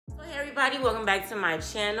everybody, welcome back to my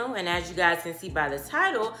channel, and as you guys can see by the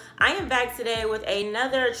title, I am back today with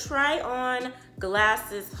another try on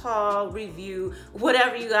glasses haul, review,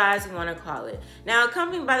 whatever you guys want to call it. Now, a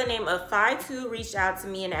company by the name of FYTOO reached out to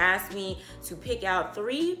me and asked me to pick out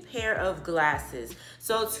 3 pair of glasses.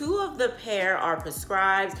 So 2 of the pair are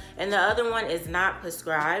prescribed and the other one is not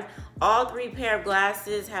prescribed. All 3 pair of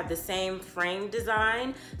glasses have the same frame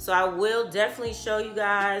design, so I will definitely show you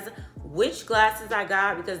guys which glasses I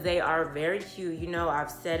got because they are very cute. You know,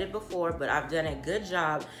 I've said it before, but I've done a good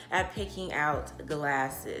job at picking out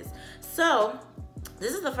glasses. So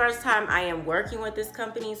this is the first time I am working with this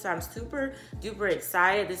company, so I'm super duper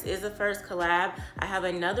excited. This is the first collab. I have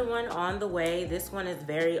another one on the way. This one is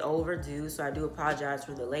very overdue, so I do apologize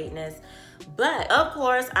for the lateness. But of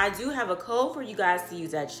course, I do have a code for you guys to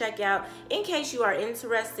use at checkout in case you are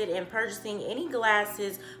interested in purchasing any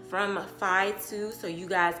glasses from FYTOO, so you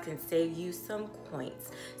guys can save you some points.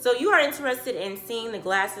 So you are interested in seeing the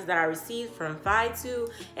glasses that I received from FYTOO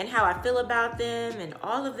and how I feel about them and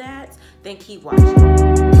all of that, then keep watching.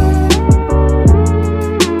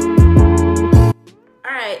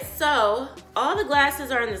 Alright, so all the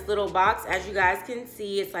glasses are in this little box. As you guys can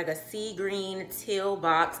see, it's like a sea green teal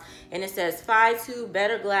box, and it says FYTOO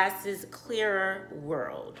Better Glasses, Clearer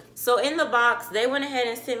World. So in the box, they went ahead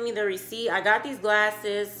and sent me the receipt. I got these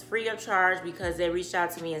glasses free of charge because they reached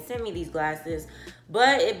out to me and sent me these glasses,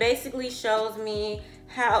 but it basically shows me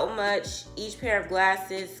how much each pair of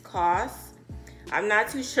glasses costs. I'm not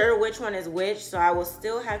too sure which one is which, so I will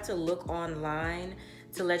still have to look online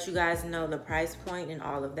to let you guys know the price point and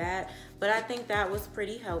all of that, but I think that was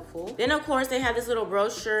pretty helpful. Then of course they have this little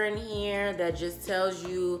brochure in here that just tells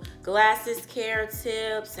you glasses care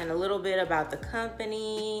tips and a little bit about the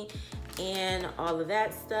company and all of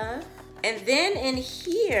that stuff. And then in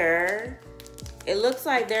here, it looks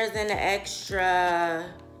like there's an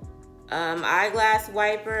extra eyeglass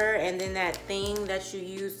wiper and then that thing that you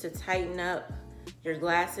use to tighten up your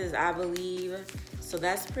glasses, I believe. So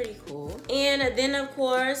that's pretty cool. And then of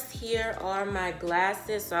course, here are my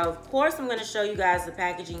glasses. So of course, I'm gonna show you guys the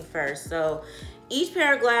packaging first. So each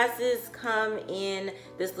pair of glasses come in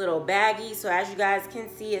this little baggie. So as you guys can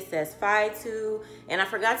see, it says FYTOO. And I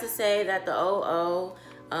forgot to say that the OO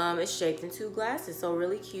is shaped in 2 glasses, so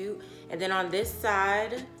really cute. And then on this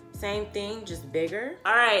side, same thing, just bigger.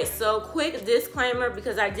 All right, so quick disclaimer,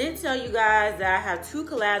 because I did tell you guys that I have 2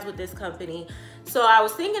 collabs with this company. So I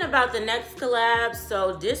was thinking about the next collab,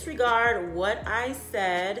 so disregard what I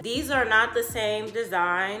said. These are not the same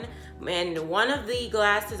design, and one of the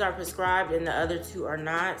glasses are prescribed and the other 2 are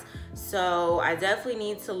not. So I definitely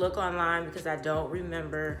need to look online because I don't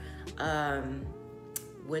remember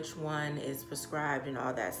which one is prescribed and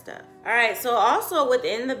all that stuff. All right, so also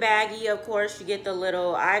within the baggie, of course, you get the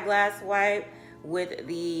little eyeglass wipe with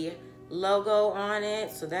the logo on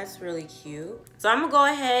it, so that's really cute. So I'm gonna go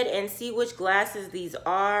ahead and see which glasses these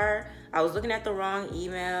are. I was looking at the wrong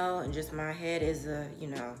email and just my head is you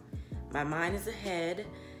know, my mind is ahead.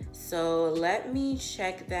 So let me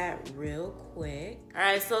check that real quick. All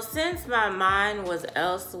right, so since my mind was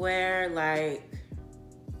elsewhere, like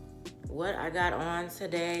what I got on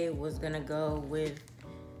today was gonna go with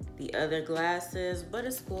the other glasses, but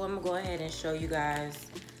it's cool. I'm gonna go ahead and show you guys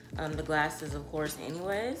the glasses, of course,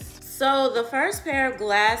 anyways. So the first pair of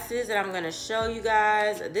glasses that I'm gonna show you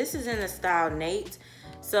guys, this is in the style Nate.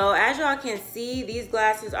 So as y'all can see, these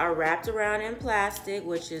glasses are wrapped around in plastic,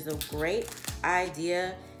 which is a great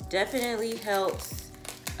idea. Definitely helps,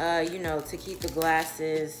 you know, to keep the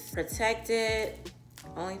glasses protected.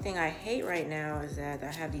 Only thing I hate right now is that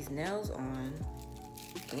I have these nails on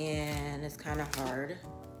and it's kind of hard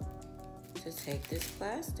to take this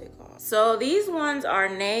plastic off. So these ones are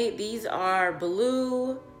Nate. These are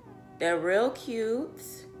blue. They're real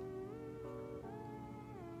cute.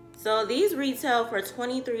 So these retail for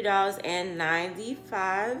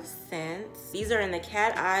 $23.95. These are in the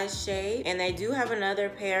cat eye shade, and they do have another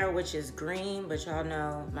pair which is green, but y'all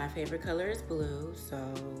know my favorite color is blue.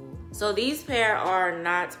 So these pair are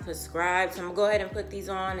not prescribed. So I'm gonna go ahead and put these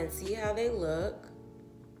on and see how they look.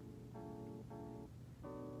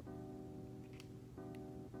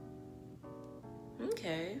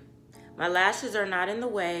 Okay, my lashes are not in the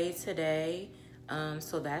way today,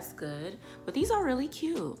 so that's good. But these are really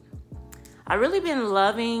cute. I've really been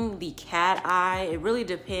loving the cat eye. It really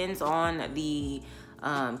depends on the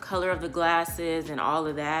color of the glasses and all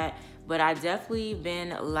of that, but I definitely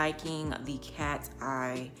been liking the cat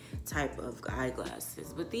eye type of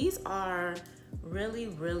eyeglasses. But these are really,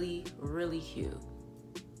 really, really cute.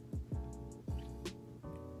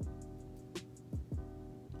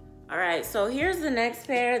 All right, so here's the next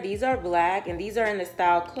pair. These are black and these are in the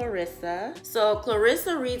style Clarissa. So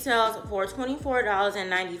Clarissa retails for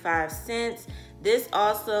 $24.95. This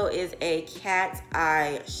also is a cat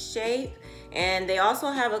eye shape, and they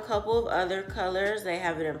also have a couple of other colors. They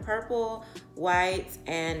have it in purple, white,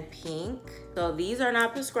 and pink. So these are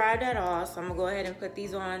not prescribed at all, so I'm gonna go ahead and put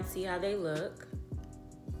these on, see how they look.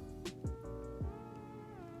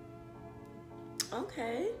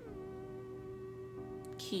 Okay.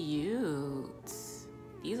 Cute.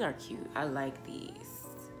 These are cute. I like these.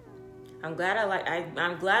 I'm glad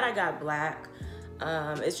I got black.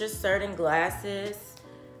 It's just certain glasses,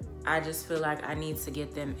 I just feel like I need to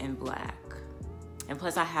get them in black. And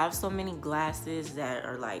plus I have so many glasses that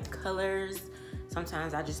are like colors.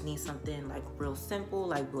 Sometimes I just need something like real simple,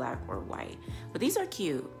 like black or white. But these are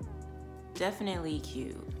cute. Definitely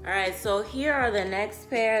cute. All right, so here are the next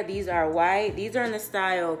pair. These are white. These are in the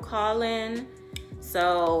style Colin.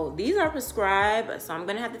 So these are prescribed, so I'm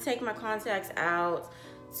gonna have to take my contacts out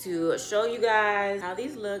to show you guys how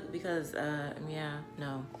these look because, yeah,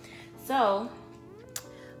 no. So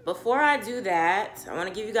before I do that, I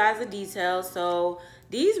wanna give you guys the details. So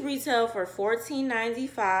these retail for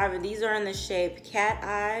 $14.95, and these are in the shape cat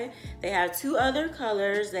eye. They have two other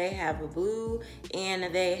colors. They have blue and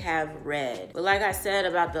they have red. But like I said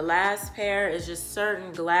about the last pair, it's just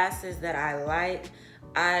certain glasses that I like.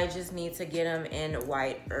 I just need to get them in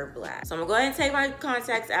white or black. So I'm gonna go ahead and take my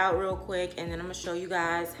contacts out real quick, and then I'm gonna show you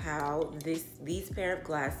guys how these pair of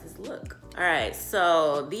glasses look. All right,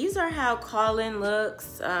 so these are how Colin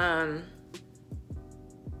looks.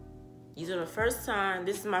 These are the first time,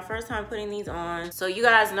 this is my first time putting these on. So you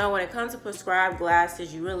guys know when it comes to prescribed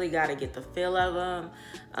glasses, you really gotta get the feel of them.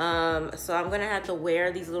 So I'm gonna have to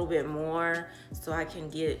wear these a little bit more so I can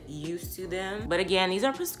get used to them. But again, these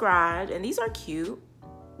are prescribed and these are cute.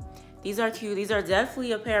 These are cute. These are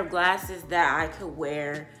definitely a pair of glasses that I could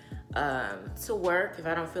wear to work. If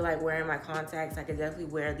I don't feel like wearing my contacts, I could definitely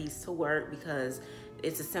wear these to work because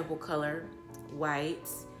it's a simple color, white.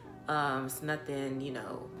 It's nothing, you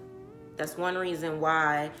know. That's one reason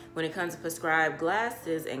why when it comes to prescribed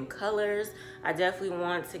glasses and colors, I definitely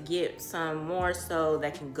want to get some more so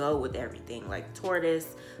that can go with everything, like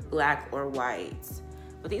tortoise, black, or white.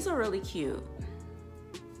 But these are really cute.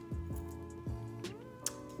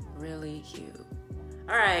 Really cute.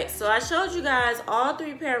 All right, so I showed you guys all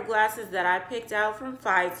three pair of glasses that I picked out from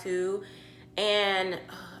FYTOO, and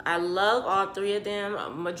I love all three of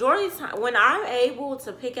them. Majority of the time, when I'm able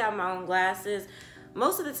to pick out my own glasses,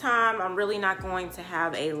 most of the time I'm really not going to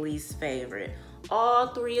have a least favorite.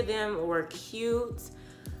 All three of them were cute,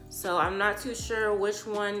 so I'm not too sure which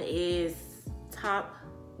one is top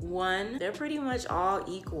one. They're pretty much all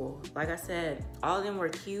equal. Like I said, all of them were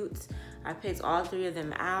cute. I picked all three of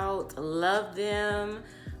them out, love them.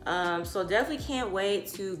 So definitely can't wait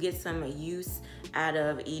to get some use out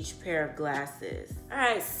of each pair of glasses. All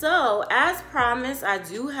right, so as promised, I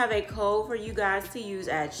do have a code for you guys to use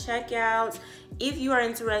at checkout. If you are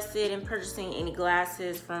interested in purchasing any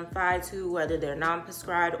glasses from FYTOO, whether they're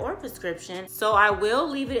non-prescribed or prescription. So I will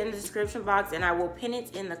leave it in the description box and I will pin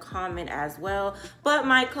it in the comment as well. But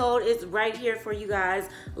my code is right here for you guys,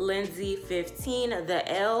 Lindsay15.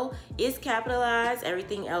 The L is capitalized,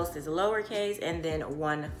 everything else is lowercase, and then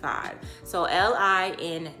 15. So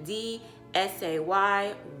LINDSAY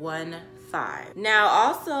 15. Now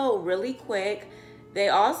also really quick, they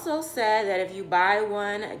also said that if you buy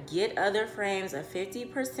one, get other frames of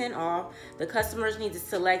 50% off. The customers need to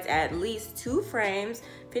select at least 2 frames.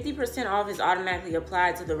 50% off is automatically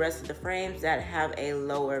applied to the rest of the frames that have a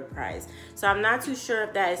lower price. So I'm not too sure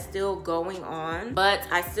if that is still going on, but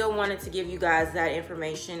I still wanted to give you guys that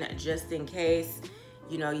information just in case,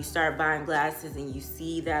 you know, you start buying glasses and you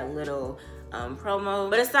see that little promo.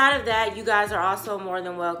 But aside of that, you guys are also more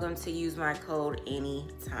than welcome to use my code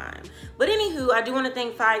anytime. But anywho, I do want to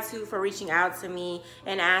thank FYTOO for reaching out to me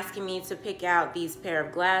and asking me to pick out these pair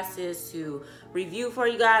of glasses to review for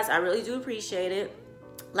you guys. I really do appreciate it.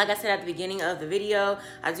 Like I said at the beginning of the video,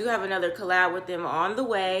 I do have another collab with them on the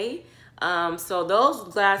way. So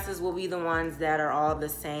those glasses will be the ones that are all the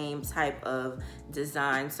same type of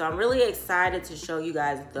design. So I'm really excited to show you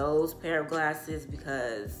guys those pair of glasses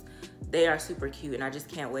because they are super cute and I just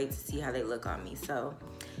can't wait to see how they look on me. So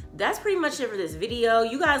that's pretty much it for this video.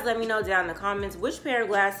 You guys let me know down in the comments which pair of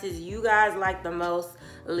glasses you guys like the most,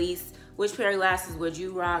 least, which pair of glasses would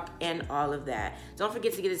you rock, and all of that. Don't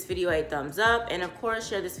forget to give this video a thumbs up, and of course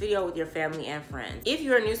share this video with your family and friends. If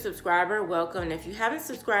you're a new subscriber, welcome, and if you haven't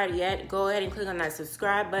subscribed yet, go ahead and click on that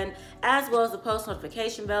subscribe button as well as the post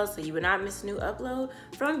notification bell so you will not miss a new upload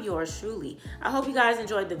from yours truly. I hope you guys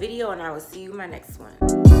enjoyed the video and I will see you in my next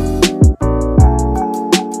one.